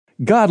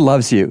God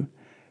loves you.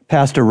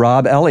 Pastor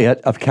Rob Elliott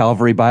of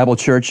Calvary Bible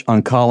Church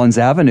on Collins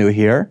Avenue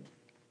here.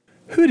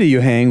 Who do you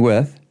hang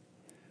with?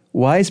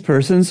 Wise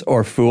persons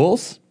or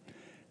fools?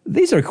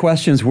 These are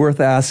questions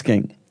worth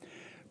asking.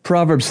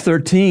 Proverbs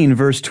 13,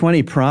 verse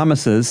 20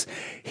 promises,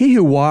 "He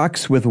who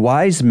walks with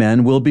wise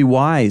men will be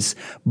wise,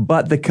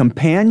 but the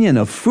companion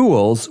of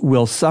fools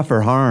will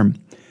suffer harm."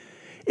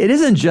 It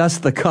isn't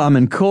just the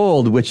common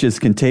cold which is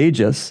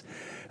contagious.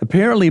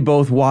 Apparently,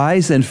 both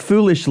wise and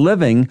foolish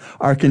living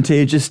are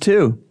contagious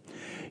too.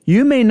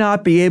 You may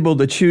not be able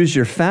to choose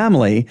your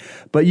family,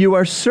 but you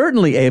are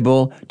certainly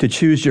able to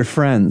choose your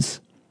friends.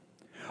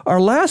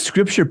 Our last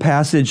scripture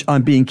passage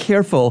on being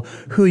careful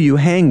who you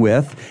hang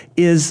with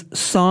is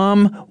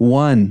Psalm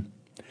 1.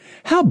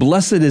 How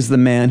blessed is the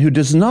man who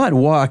does not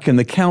walk in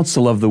the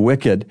counsel of the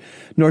wicked,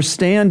 nor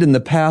stand in the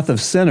path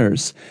of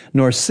sinners,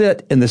 nor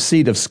sit in the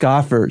seat of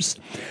scoffers.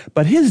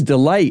 But his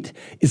delight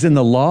is in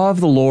the law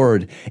of the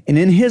Lord, and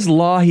in his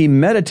law he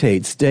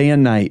meditates day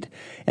and night.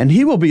 And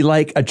he will be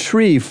like a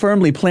tree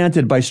firmly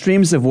planted by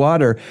streams of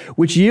water,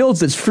 which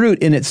yields its fruit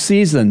in its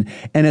season,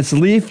 and its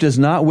leaf does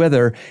not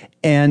wither,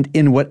 and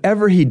in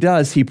whatever he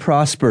does, he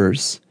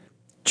prospers.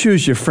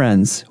 Choose your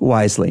friends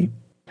wisely.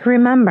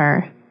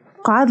 Remember,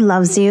 God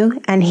loves you,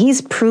 and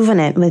He's proven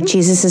it with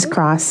Jesus'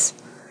 cross.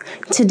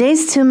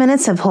 Today's 2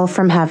 Minutes of Hope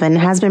from Heaven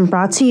has been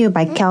brought to you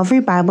by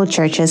Calvary Bible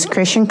Church's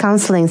Christian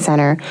Counseling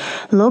Center,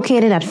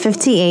 located at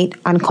 58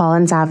 on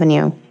Collins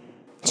Avenue.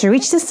 To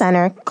reach the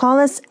center, call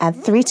us at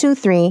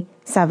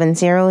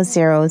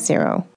 323-7000.